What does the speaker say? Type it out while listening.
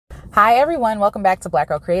Hi everyone, welcome back to Black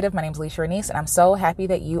Girl Creative. My name is Leisha Renice and I'm so happy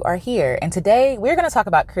that you are here. And today we're going to talk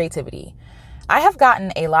about creativity. I have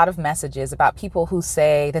gotten a lot of messages about people who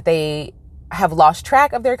say that they have lost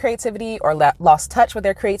track of their creativity or lost touch with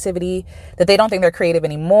their creativity, that they don't think they're creative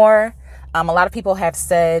anymore. A lot of people have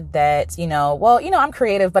said that, I'm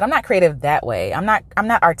creative, but I'm not creative that way. I'm not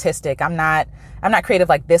artistic. I'm not creative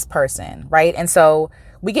like this person, right? And so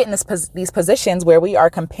we get in these positions where we are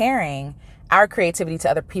comparing our creativity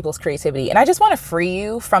to other people's creativity. And I just want to free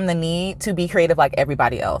you from the need to be creative like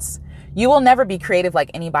everybody else. You will never be creative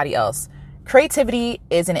like anybody else. Creativity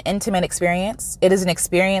is an intimate experience. It is an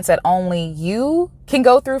experience that only you can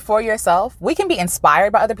go through for yourself. We can be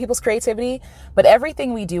inspired by other people's creativity, but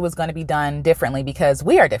everything we do is going to be done differently because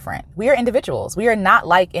we are different. We are individuals. We are not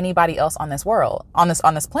like anybody else on this world, on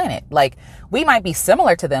this planet. Like, we might be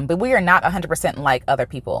similar to them, but we are not 100% like other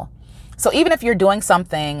people. So even if you're doing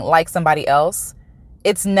something like somebody else,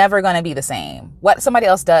 it's never going to be the same. What somebody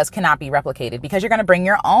else does cannot be replicated because you're going to bring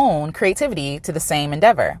your own creativity to the same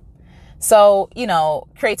endeavor. So,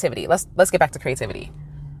 creativity. Let's get back to creativity.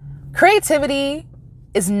 Creativity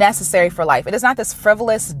is necessary for life. It is not this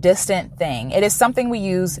frivolous, distant thing. It is something we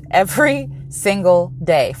use every single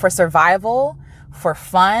day for survival, for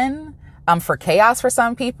fun, for chaos for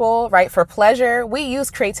some people, right? For pleasure. We use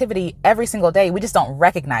creativity every single day. We just don't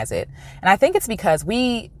recognize it. And I think it's because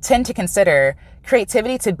we tend to consider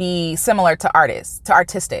creativity to be similar to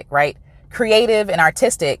artistic, right? Creative and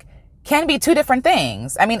artistic can be two different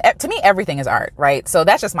things. I mean, to me, everything is art, right? So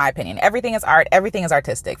that's just my opinion. Everything is art. Everything is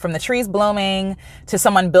artistic. From the trees blooming to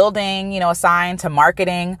someone building, a sign, to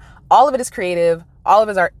marketing, all of it is creative. All of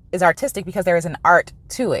it is artistic because there is an art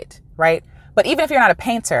to it, right? But even if you're not a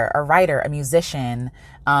painter, a writer, a musician,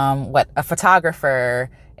 a photographer,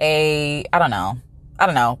 anything,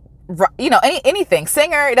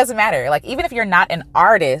 singer, it doesn't matter. Like, even if you're not an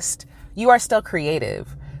artist, you are still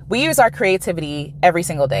creative. We use our creativity every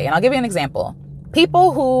single day. And I'll give you an example.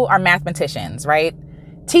 People who are mathematicians, right?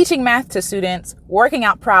 Teaching math to students, working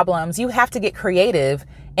out problems, you have to get creative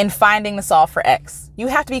in finding the solve for X. You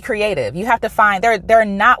have to be creative. You have to find, there's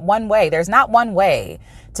not one way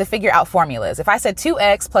to figure out formulas. If I said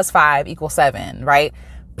 2x plus 5 equals 7, right?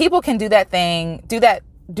 People can do that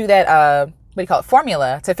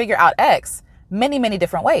formula to figure out X many, many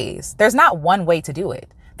different ways. There's not one way to do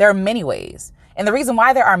it. There are many ways. And the reason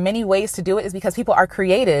why there are many ways to do it is because people are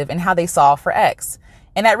creative in how they solve for X.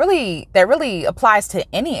 And that really applies to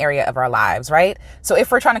any area of our lives, right? So if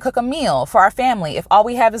we're trying to cook a meal for our family, if all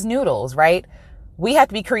we have is noodles, right? We have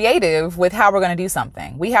to be creative with how we're going to do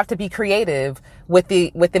something. We have to be creative with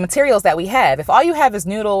the materials that we have. If all you have is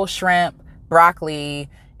noodles, shrimp, broccoli,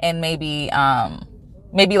 and maybe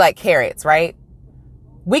like carrots, right?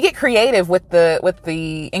 We get creative with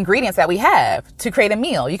the ingredients that we have to create a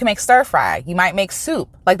meal. You can make stir fry. You might make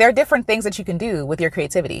soup. Like, there are different things that you can do with your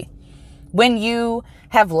creativity. When you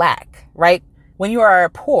have lack, right? When you are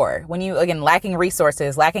poor, when you, again, lacking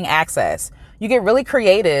resources, lacking access, you get really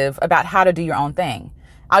creative about how to do your own thing.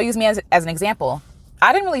 I'll use me as an example.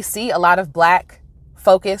 I didn't really see a lot of Black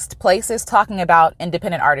focused places talking about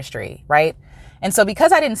independent artistry, right? And so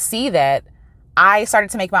because I didn't see that, I started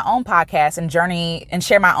to make my own podcast and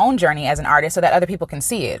share my own journey as an artist so that other people can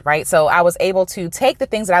see it, right? So I was able to take the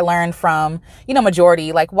things that I learned from,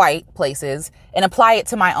 majority, like white places, and apply it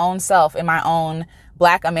to my own self in my own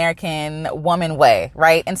Black American woman way,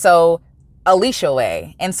 right? And so Alicia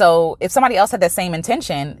way. And so if somebody else had that same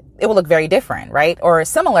intention, it would look very different, right? Or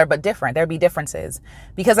similar, but different. There'd be differences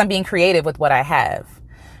because I'm being creative with what I have.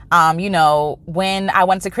 When I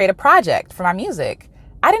wanted to create a project for my music,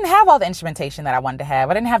 I didn't have all the instrumentation that I wanted to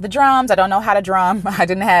have. I didn't have the drums. I don't know how to drum. I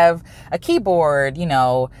didn't have a keyboard,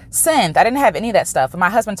 synth. I didn't have any of that stuff. And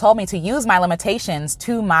my husband told me to use my limitations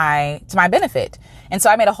to my benefit. And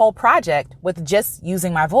so I made a whole project with just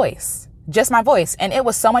using my voice. Just my voice. And it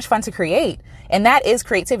was so much fun to create. And that is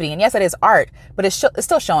creativity. And yes, it is art, but it's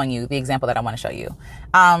still showing you the example that I want to show you.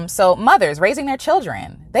 So mothers raising their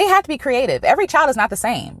children, they have to be creative. Every child is not the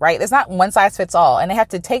same, right? There's not one size fits all. And they have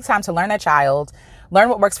to take time to learn their child, learn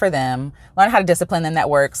what works for them, learn how to discipline them that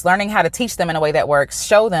works, learning how to teach them in a way that works,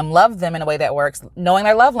 show them, love them in a way that works, knowing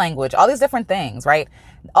their love language, all these different things, right?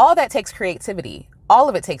 All that takes creativity. All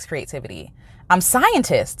of it takes creativity.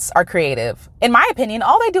 Scientists are creative. In my opinion,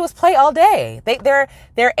 all they do is play all day.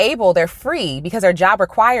 They're free because their job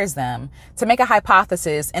requires them to make a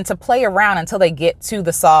hypothesis and to play around until they get to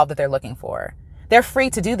the solve that they're looking for. They're free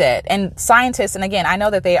to do that. And scientists, and again, I know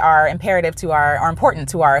that they are important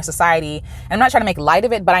to our society. And I'm not trying to make light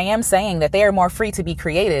of it, but I am saying that they are more free to be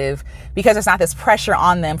creative because there's not this pressure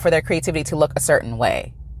on them for their creativity to look a certain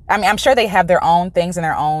way. I mean, I'm sure they have their own things in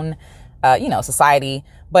their own, society.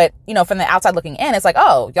 But, from the outside looking in, it's like,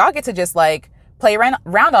 oh, y'all get to just like play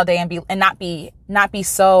around all day and not be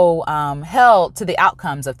so held to the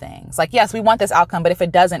outcomes of things. Like, yes, we want this outcome, but if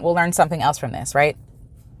it doesn't, we'll learn something else from this, right?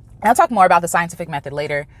 And I'll talk more about the scientific method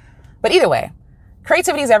later. But either way,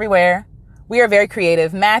 creativity is everywhere. We are very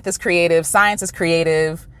creative. Math is creative. Science is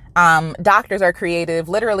creative. Doctors are creative.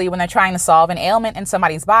 Literally, when they're trying to solve an ailment in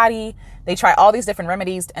somebody's body, they try all these different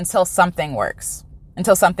remedies until something works,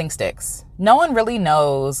 until something sticks. No one really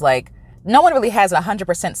knows, no one really has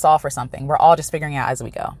 100% solve for something. We're all just figuring out as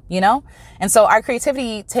we go, And so our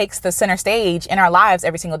creativity takes the center stage in our lives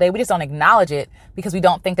every single day. We just don't acknowledge it because we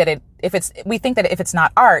don't think that we think that if it's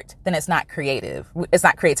not art, then it's not creative. It's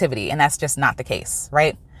not creativity. And that's just not the case,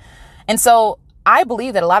 right? And so I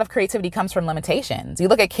believe that a lot of creativity comes from limitations. You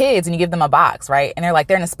look at kids and you give them a box, right? And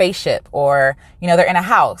they're in a spaceship or, they're in a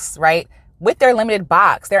house, right? With their limited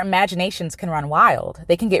box, their imaginations can run wild.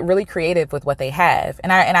 They can get really creative with what they have.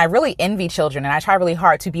 And I really envy children, and I try really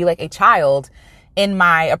hard to be like a child in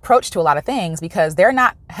my approach to a lot of things because they're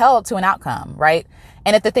not held to an outcome, right?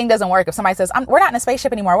 And if the thing doesn't work, if somebody says, we're not in a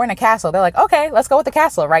spaceship anymore, we're in a castle, they're like, okay, let's go with the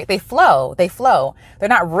castle, right? They flow. They're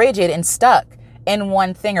not rigid and stuck in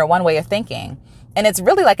one thing or one way of thinking. And it's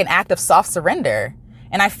really like an act of soft surrender.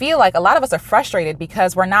 And I feel like a lot of us are frustrated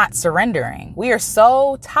because we're not surrendering. We are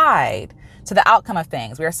so tied to the outcome of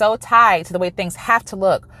things. We are so tied to the way things have to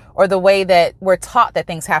look or the way that we're taught that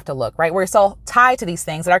things have to look, right? We're so tied to these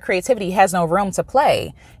things that our creativity has no room to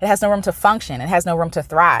play. It has no room to function. It has no room to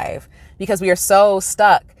thrive because we are so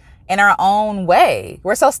stuck in our own way.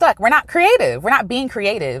 We're so stuck. We're not creative. We're not being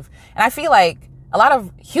creative. And I feel like a lot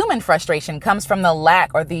of human frustration comes from the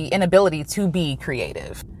lack or the inability to be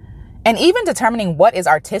creative. And even determining what is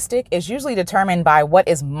artistic is usually determined by what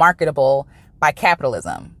is marketable by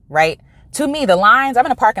capitalism, right? To me, I'm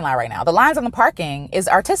in a parking lot right now. The lines on the parking is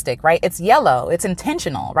artistic, right? It's yellow. It's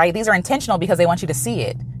intentional, right? These are intentional because they want you to see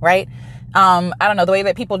it, right? I don't know, the way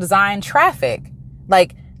that people design traffic,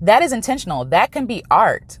 that is intentional. That can be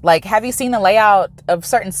art. Have you seen the layout of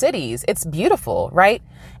certain cities? It's beautiful, right?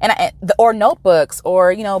 Or notebooks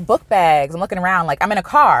or, book bags. I'm looking around, I'm in a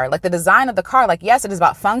car, the design of the car, yes, it is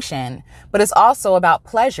about function, but it's also about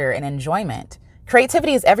pleasure and enjoyment.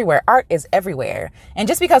 Creativity is everywhere. Art is everywhere. And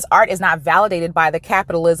just because art is not validated by the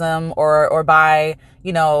capitalism or by,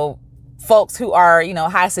 folks who are,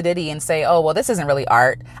 high acidity and say, oh, well, this isn't really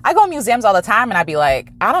art. I go to museums all the time and I'd be like,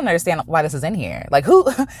 I don't understand why this is in here.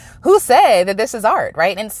 Who said that this is art,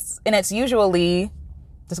 right? And it's usually,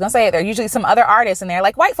 just gonna say it, there are usually some other artists in there,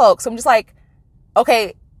 white folks. So I'm just like,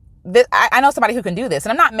 okay, I know somebody who can do this.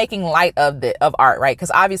 And I'm not making light of art, right?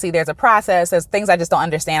 Because obviously there's a process. There's things I just don't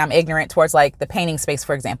understand. I'm ignorant towards the painting space,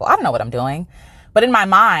 for example. I don't know what I'm doing. But in my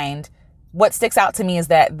mind, what sticks out to me is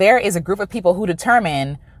that there is a group of people who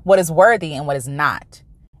determine what is worthy and what is not.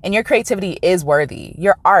 And your creativity is worthy.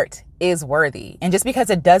 Your art is worthy. And just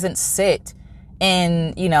because it doesn't sit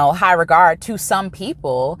in, high regard to some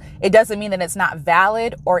people, it doesn't mean that it's not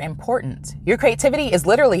valid or important. Your creativity is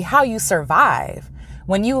literally how you survive.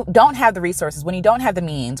 When you don't have the resources, when you don't have the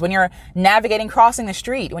means, when you're navigating crossing the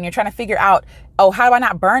street, when you're trying to figure out, oh, how do I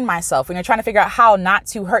not burn myself? When you're trying to figure out how not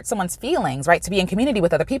to hurt someone's feelings, right? To be in community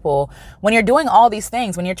with other people. When you're doing all these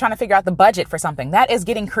things, when you're trying to figure out the budget for something, that is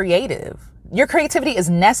getting creative. Your creativity is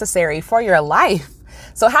necessary for your life.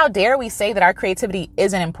 So how dare we say that our creativity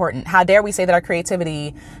isn't important? How dare we say that our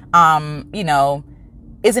creativity,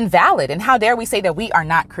 is invalid? And how dare we say that we are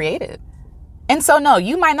not creative? And so, no,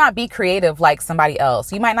 you might not be creative like somebody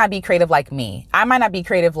else. You might not be creative like me. I might not be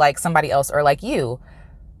creative like somebody else or like you,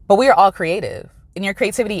 but we are all creative and your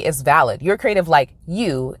creativity is valid. You're creative like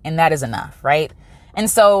you, and that is enough, right? And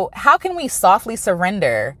so how can we softly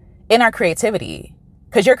surrender in our creativity?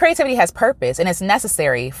 Because your creativity has purpose and it's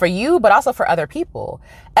necessary for you, but also for other people.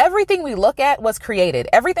 Everything we look at was created.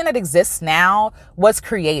 Everything that exists now was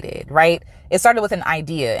created, right? It started with an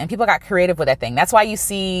idea and people got creative with that thing. That's why you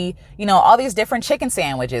see, all these different chicken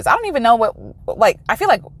sandwiches. I don't even know I feel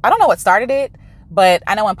like I don't know what started it, but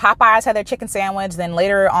I know when Popeyes had their chicken sandwich, then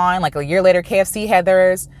later on, a year later, KFC had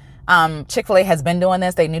theirs. Chick-fil-A has been doing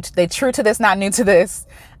this. They true to this, not new to this.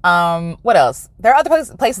 What else? There are other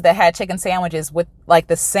places that had chicken sandwiches with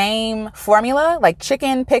the same formula,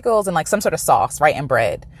 chicken, pickles, and some sort of sauce, right? And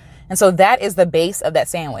bread. And so that is the base of that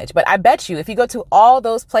sandwich. But I bet you if you go to all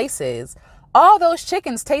those places, all those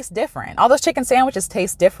chickens taste different. All those chicken sandwiches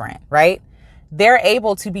taste different, right? They're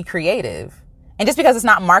able to be creative. And just because it's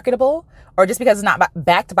not marketable or just because it's not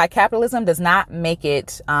backed by capitalism does not make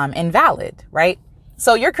it invalid, right?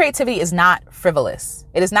 So your creativity is not frivolous.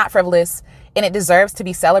 It is not frivolous. and it deserves to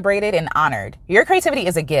be celebrated and honored. Your creativity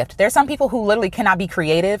is a gift. There's some people who literally cannot be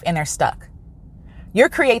creative and they're stuck. Your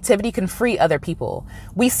creativity can free other people.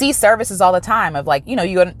 We see services all the time of like, you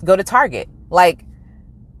go to Target. Like,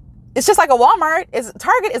 it's just like a Walmart.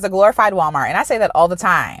 Target is a glorified Walmart. And I say that all the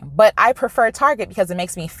time. But I prefer Target because it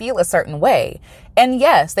makes me feel a certain way. And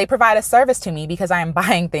yes, they provide a service to me because I am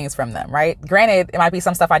buying things from them, right? Granted, it might be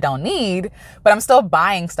some stuff I don't need, but I'm still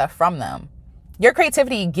buying stuff from them. Your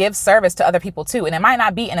creativity gives service to other people too. And it might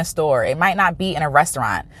not be in a store. It might not be in a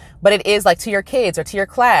restaurant, but it is like to your kids or to your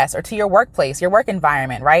class or to your workplace, your work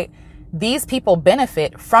environment, right? These people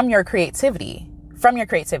benefit from your creativity,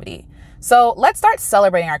 So let's start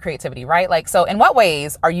celebrating our creativity, right? So in what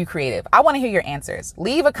ways are you creative? I want to hear your answers.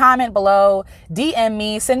 Leave a comment below, DM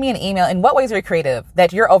me, send me an email. In what ways are you creative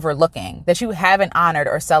that you're overlooking, that you haven't honored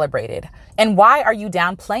or celebrated? And why are you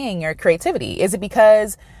downplaying your creativity? Is it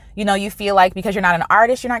because you feel like because you're not an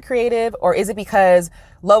artist, you're not creative? Or is it because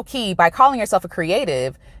low key, by calling yourself a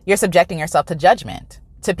creative, you're subjecting yourself to judgment,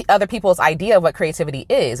 to other people's idea of what creativity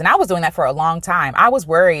is? And I was doing that for a long time. I was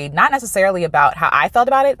worried, not necessarily about how I felt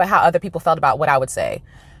about it, but how other people felt about what I would say.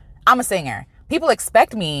 I'm a singer. People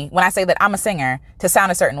expect me, when I say that I'm a singer, to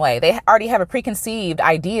sound a certain way. They already have a preconceived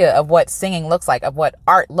idea of what singing looks like, of what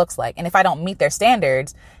art looks like. And if I don't meet their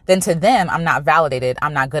standards, then to them, I'm not validated.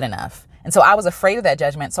 I'm not good enough. And so I was afraid of that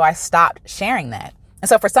judgment. So I stopped sharing that. And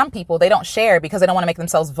so for some people, they don't share because they don't want to make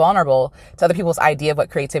themselves vulnerable to other people's idea of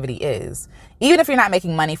what creativity is. Even if you're not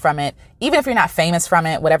making money from it, even if you're not famous from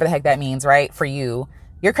it, whatever the heck that means, right? For you,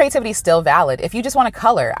 your creativity is still valid. If you just want to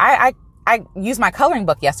color, I used my coloring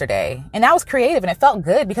book yesterday and that was creative and it felt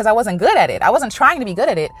good because I wasn't good at it. I wasn't trying to be good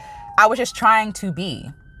at it. I was just trying to be.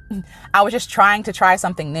 I was just trying to try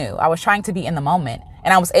something new. I was trying to be in the moment.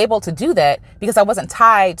 And I was able to do that because I wasn't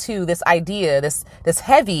tied to this idea, this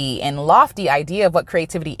heavy and lofty idea of what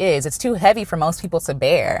creativity is. It's too heavy for most people to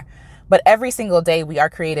bear. But every single day we are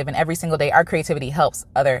creative and every single day our creativity helps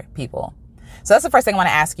other people. So that's the first thing I want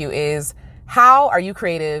to ask you is, how are you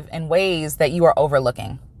creative in ways that you are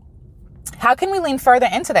overlooking? How can we lean further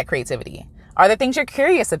into that creativity? Are there things you're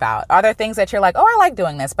curious about? Are there things that you're like, oh, I like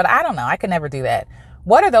doing this, but I don't know, I could never do that?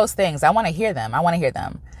 What are those things? I want to hear them.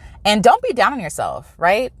 And don't be down on yourself,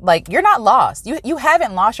 right? Like, you're not lost. You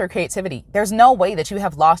haven't lost your creativity. There's no way that you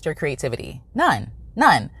have lost your creativity. None.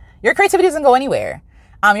 Your creativity doesn't go anywhere.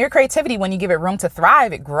 Your creativity, when you give it room to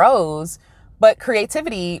thrive, it grows. But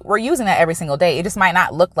creativity, we're using that every single day. It just might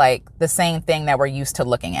not look like the same thing that we're used to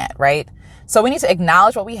looking at, right? So we need to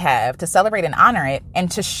acknowledge what we have, to celebrate and honor it, and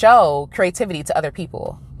to show creativity to other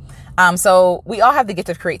people. So we all have the gift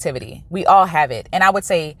of creativity. We all have it. And I would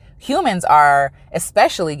say humans are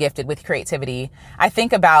especially gifted with creativity. I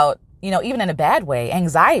think about, even in a bad way,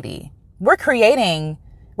 anxiety. We're creating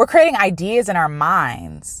ideas in our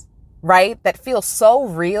minds, right? That feel so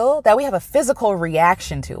real that we have a physical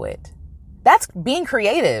reaction to it. That's being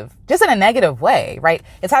creative, just in a negative way, right?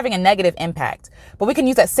 It's having a negative impact. But we can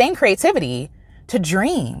use that same creativity to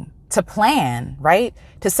dream, to plan, right?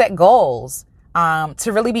 To set goals,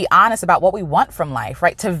 to really be honest about what we want from life,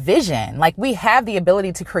 right? To vision. Like, we have the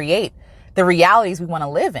ability to create the realities we want to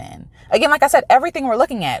live in. Again, like I said, everything we're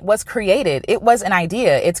looking at was created. It was an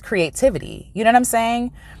idea. It's creativity. You know what I'm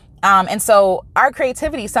saying? And so our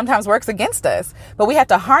creativity sometimes works against us, but we have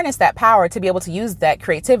to harness that power to be able to use that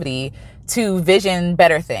creativity to vision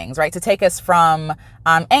better things, right? To take us from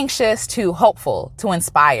anxious to hopeful to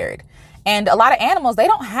inspired. And a lot of animals, they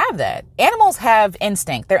don't have that. Animals have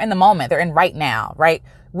instinct. They're in the moment. They're in right now, right?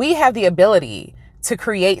 We have the ability to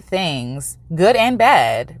create things, good and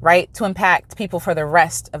bad, right? To impact people for the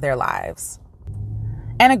rest of their lives.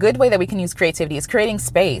 And a good way that we can use creativity is creating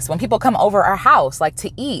space. When people come over our house, like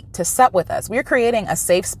to eat, to sup with us, we're creating a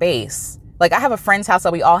safe space. Like, I have a friend's house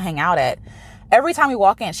that we all hang out at. Every time we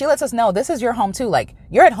walk in, she lets us know this is your home too. Like,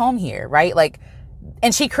 you're at home here, right? Like,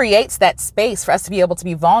 and she creates that space for us to be able to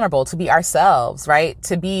be vulnerable, to be ourselves, right?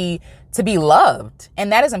 To be loved.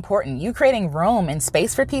 And that is important. You creating room and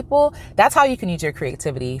space for people, that's how you can use your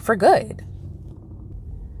creativity for good.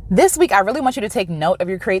 This week, I really want you to take note of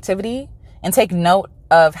your creativity and take note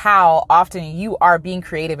of how often you are being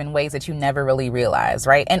creative in ways that you never really realize,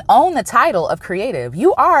 right? And own the title of creative.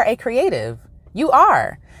 You are a creative. You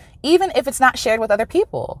are. Even if it's not shared with other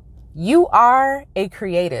people. You are a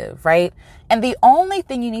creative, right? And the only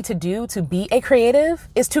thing you need to do to be a creative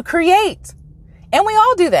is to create. And we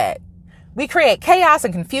all do that. We create chaos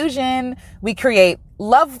and confusion. We create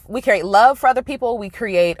we create love for other people. We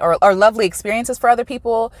create or lovely experiences for other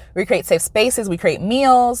people. We create safe spaces. We create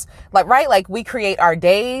meals, right? Like we create our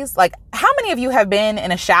days. Like how many of you have been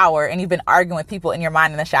in a shower and you've been arguing with people in your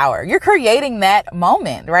mind in the shower? You're creating that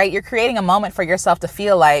moment, right? You're creating a moment for yourself to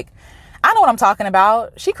feel like, I know what I'm talking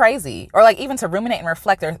about. She crazy. Or like even to ruminate and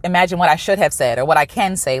reflect or imagine what I should have said or what I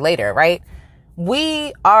can say later, right?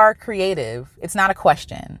 We are creative. It's not a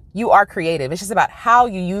question. You are creative. It's just about how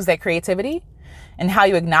you use that creativity and how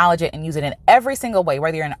you acknowledge it and use it in every single way,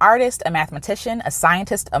 whether you're an artist, a mathematician, a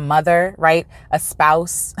scientist, a mother, right? A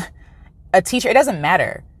spouse, a teacher. It doesn't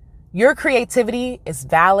matter. Your creativity is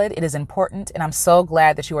valid. It is important. And I'm so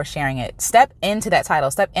glad that you are sharing it. Step into that title,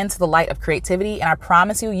 step into the light of creativity. And I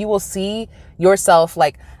promise you, you will see yourself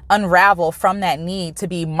like unravel from that need to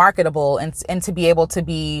be marketable and to be able to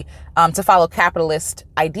be, to follow capitalist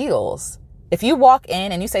ideals. If you walk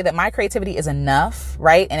in and you say that my creativity is enough,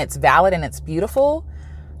 right? And it's valid and it's beautiful,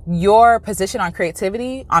 your position on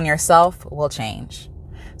creativity on yourself will change.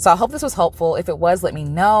 So I hope this was helpful. If it was, let me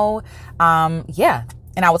know.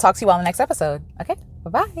 And I will talk to you all in the next episode. Okay.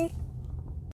 Bye-bye.